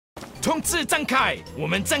统治张凯，我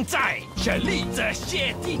们正在全力这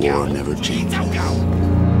些地 War never changes.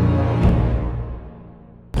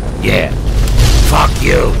 Yeah, fuck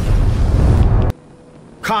you.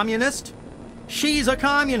 Communist? She's a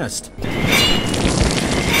communist.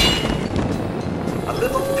 A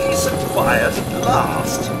little peace and quiet at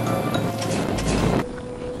last.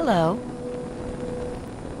 Hello.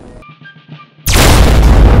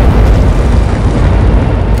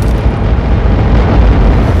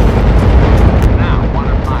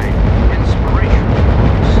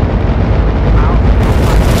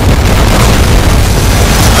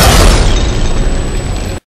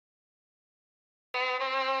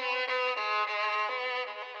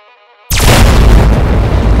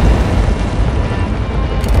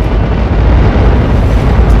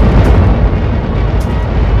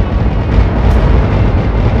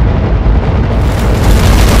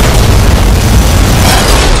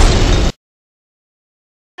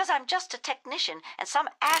 I'm just a technician, and some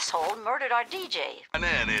asshole murdered our DJ. And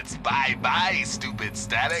then it's bye-bye, stupid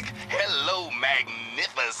static. Hello,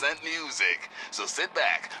 magnificent music. So sit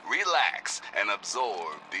back, relax, and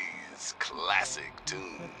absorb these classic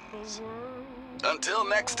tunes. Until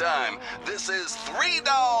next time, this is Three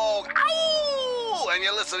Dog, ow! And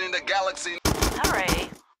you're listening to Galaxy. Hooray.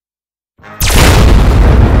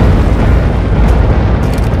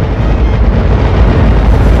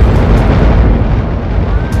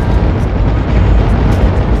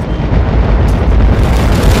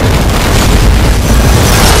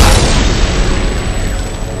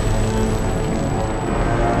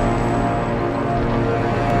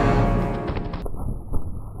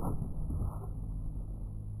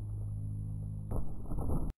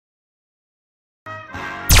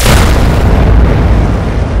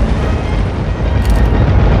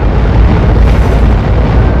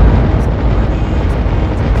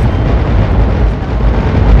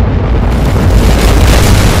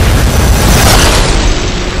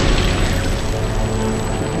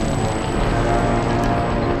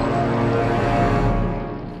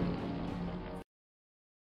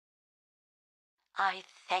 I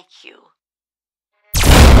thank you.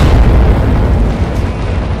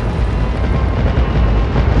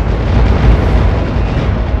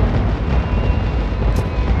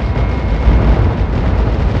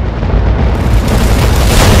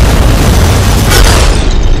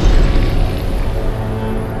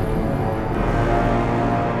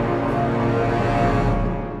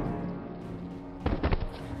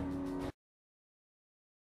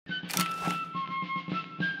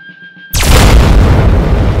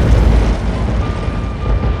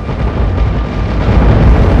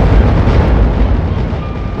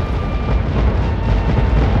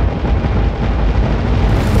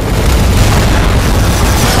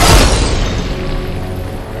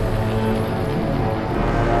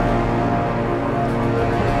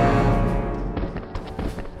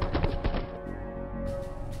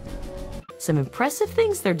 Some impressive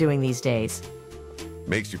things they're doing these days.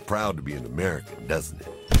 Makes you proud to be an American, doesn't it?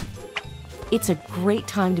 It's a great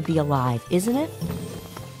time to be alive, isn't it?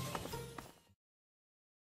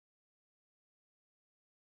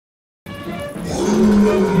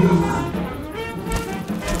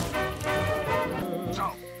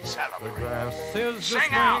 So, celebrate. Sing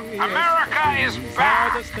out! America is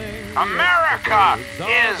back! America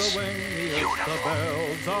is beautiful!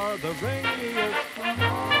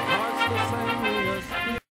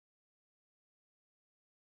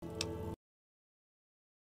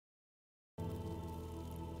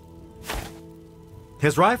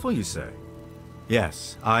 His rifle, you say?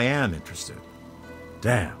 Yes, I am interested.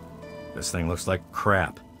 Damn, this thing looks like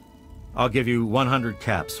crap. I'll give you 100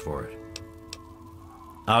 caps for it.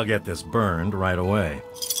 I'll get this burned right away.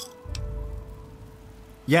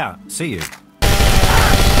 Yeah, see you.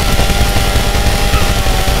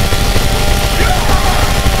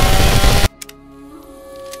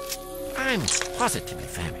 I'm positively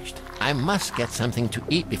famished. I must get something to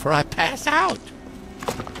eat before I pass out.